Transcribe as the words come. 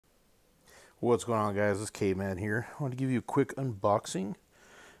What's going on, guys? This is K-Man here. I want to give you a quick unboxing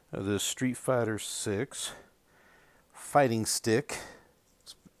of this Street Fighter 6 fighting stick.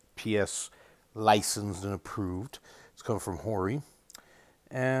 It's PS licensed and approved. It's coming from Hori.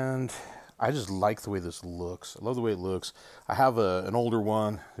 And I just like the way this looks. I love the way it looks. I have an older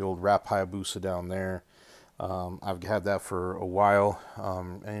one, the old Rap Hayabusa down there. I've had that for a while.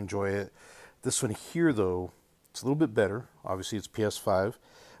 I enjoy it. This one here, though, it's a little bit better. Obviously, it's PS5.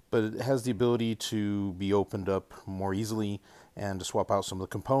 But it has the ability to be opened up more easily and to swap out some of the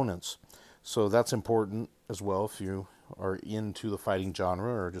components. So that's important as well if you are into the fighting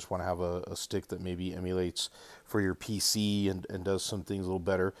genre or just want to have a stick that maybe emulates for your PC and does some things a little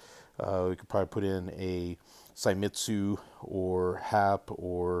better. We could probably put in a Sitck or Hap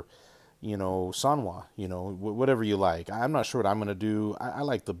or Sanwa, whatever you like. I'm not sure what I'm going to do. I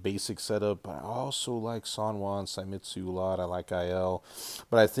like the basic setup, but I also like Sanwa and Sitck a lot. I like IL,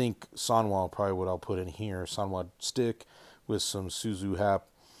 but I think Sanwa probably what I'll put in here. Sanwa stick with some Suzu Hap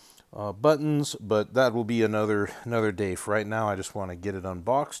buttons, but that will be another day. For right now, I just want to get it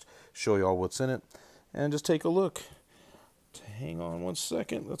unboxed, show you all what's in it, and just take a look. Hang on one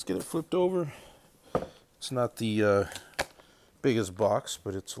second. Let's get it flipped over. It's not the biggest box,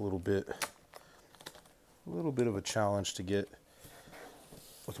 but it's a little bit of a challenge to get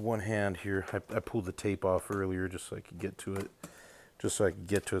with one hand here. I pulled the tape off earlier just so I could get to it.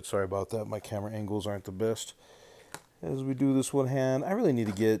 Sorry about that. My camera angles aren't the best as we do this one hand. I really need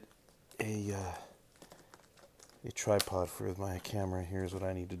to get a tripod for my camera. Here's what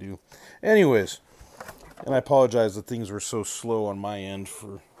I need to do. Anyways, and I apologize that things were so slow on my end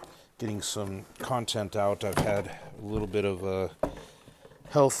for getting some content out. I've had a little bit of a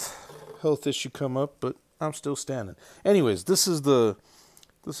health issue come up, but I'm still standing. Anyways, this is the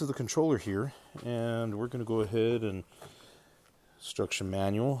controller here, and we're going to go ahead and instruction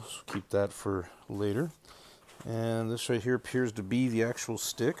manual. So keep that for later. And this right here appears to be the actual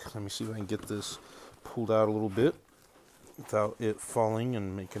stick. Let me see if I can get this pulled out a little bit without it falling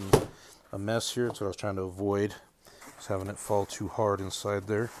and making a mess here. That's what I was trying to avoid, just having it fall too hard inside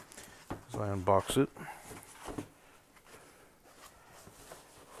there. So I unbox it.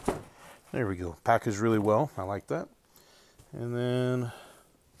 There we go. Packaged really well. I like that. And then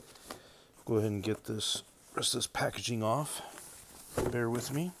go ahead and get this rest of this packaging off. Bear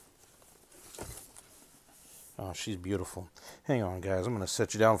with me. Oh, she's beautiful. Hang on, guys. I'm going to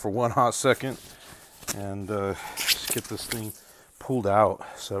set you down for one hot second and just get this thing pulled out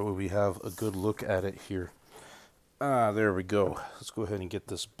so that we have a good look at it here. There we go. Let's go ahead and get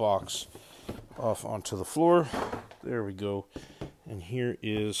this box off onto the floor. There we go. And here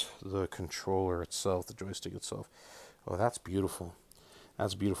is the controller itself, the joystick itself. Oh, that's beautiful.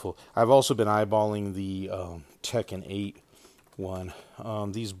 That's beautiful. I've also been eyeballing the Tekken 8 one.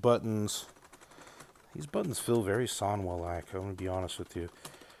 These buttons feel very Sanwa-like. I'm going to be honest with you.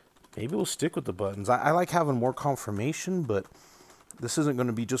 Maybe we'll stick with the buttons. I like having more confirmation, but this isn't going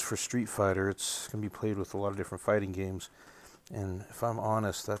to be just for Street Fighter. It's going to be played with a lot of different fighting games. And if I'm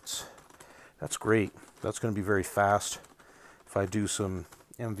honest, that's great. That's going to be very fast. If I do some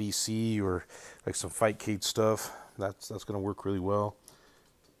MVC or like some Fightcade stuff, that's going to work really well.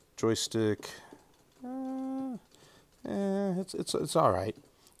 Joystick, it's all right.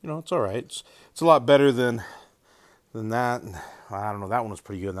 It's all right. It's a lot better than that. I don't know. That one was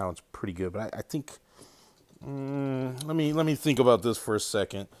pretty good. And that one's pretty good. But I think. Let me think about this for a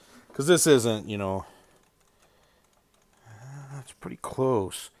second, because this isn't, it's pretty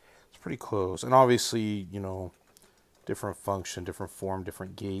close. It's pretty close, and obviously, different function, different form,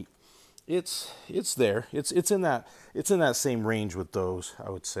 different gait. It's there. It's in that same range with those.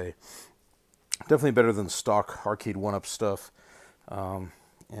 I would say definitely better than stock arcade 1-up stuff.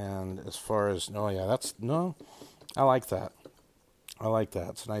 And as far as I like that. I like that.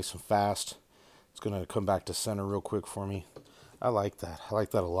 It's nice and fast. It's going to come back to center real quick for me. I like that. I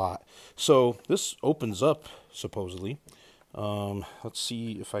like that a lot. So this opens up, supposedly. Let's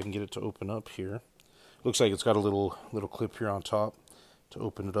see if I can get it to open up here. Looks like it's got a little clip here on top to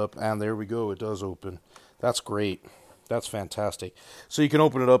open it up. And there we go. It does open. That's great. That's fantastic. So you can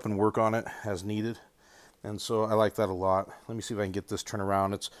open it up and work on it as needed. And so I like that a lot. Let me see if I can get this turned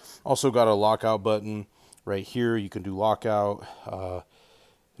around. It's also got a lockout button right here. You can do lockout.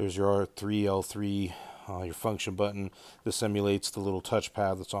 There's your R3, L3, your function button. This emulates the little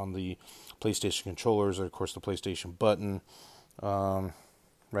touchpad that's on the PlayStation controllers, and of course the PlayStation button.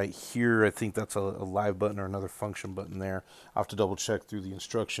 Right here, I think that's a live button or another function button there. I'll have to double check through the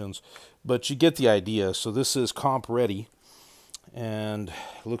instructions, but you get the idea. So this is comp ready, and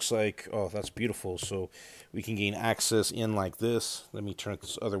it looks like, oh, that's beautiful. So we can gain access in like this. Let me turn it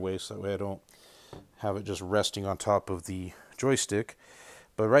this other way so that way I don't have it just resting on top of the joystick.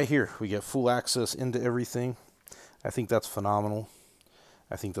 But right here, we get full access into everything. I think that's phenomenal.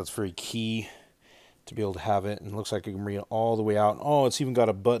 I think that's very key to be able to have it. And it looks like you can bring it all the way out. Oh, it's even got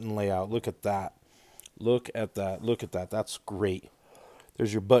a button layout. Look at that. Look at that. Look at that. That's great.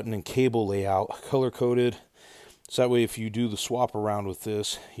 There's your button and cable layout, color-coded. So that way if you do the swap around with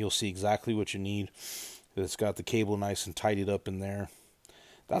this, you'll see exactly what you need. It's got the cable nice and tidied up in there.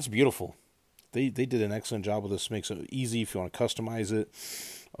 That's beautiful. They did an excellent job with this. Makes it easy if you want to customize it.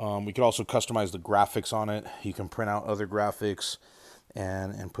 We could also customize the graphics on it. You can print out other graphics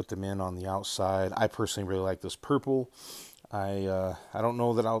and put them in on the outside. I personally really like this purple. I don't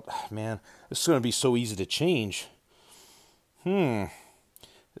know that man, this is going to be so easy to change.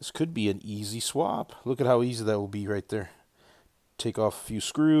 This could be an easy swap. Look at how easy that will be right there. Take off a few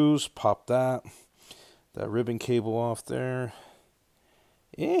screws, pop that ribbon cable off there.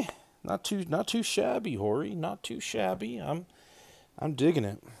 Not too shabby, Hori. Not too shabby. I'm digging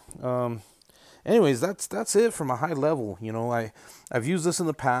it. Anyways, that's it from a high level. You know, I've used this in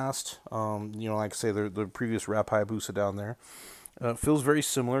the past. You know, like I say, the previous Rap Hayabusa down there feels very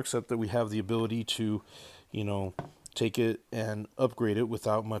similar, except that we have the ability to, you know, take it and upgrade it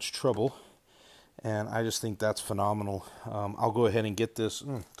without much trouble. And I just think that's phenomenal. I'll go ahead and get this.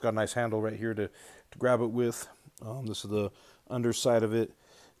 It's got a nice handle right here to grab it with. This is the underside of it.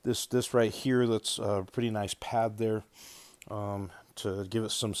 This right here, that's a pretty nice pad there to give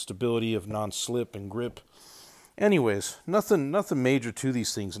it some stability of non-slip and grip. Anyways, nothing major to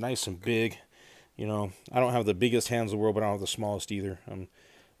these things. Nice and big. You know, I don't have the biggest hands in the world, but I don't have the smallest either. I'm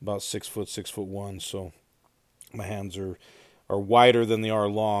about 6 foot, 6'1", so my hands are wider than they are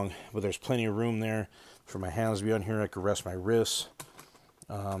long, but there's plenty of room there for my hands to be on here. I could rest my wrists.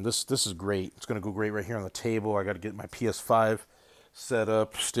 This is great. It's going to go great right here on the table. I got to get my PS5 set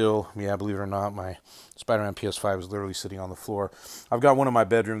up still. Yeah, believe it or not, my Spider-Man PS5 is literally sitting on the floor. I've got one in my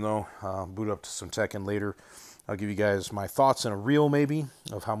bedroom, though. Boot up to some Tekken later. I'll give you guys my thoughts in a reel, maybe,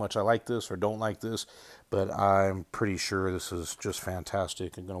 of how much I like this or don't like this. But I'm pretty sure this is just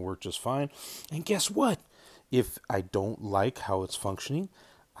fantastic and going to work just fine. And guess what? If I don't like how it's functioning,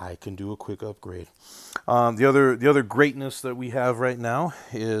 I can do a quick upgrade. The other greatness that we have right now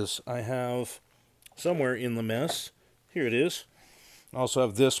is I have somewhere in the mess. Here it is. I also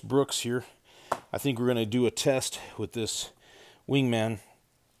have this Brooks here. I think we're going to do a test with this Wingman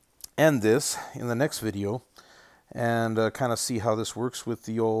and this in the next video, and kind of see how this works with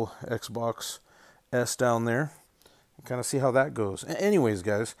the old Xbox S down there. Kind of see how that goes. Anyways,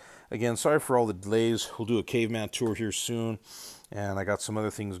 guys, again, sorry for all the delays. We'll do a caveman tour here soon, and I got some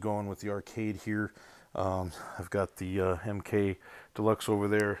other things going with the arcade here. I've got the MK Deluxe over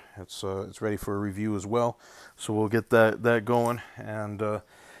there. It's ready for a review as well, so we'll get that going. And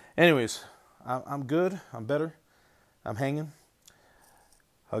anyways, I'm good. I'm better. I'm hanging.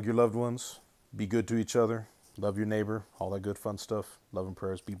 Hug your loved ones. Be good to each other. Love your neighbor. All that good fun stuff. Love and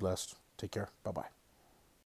prayers. Be blessed. Take care. Bye-bye.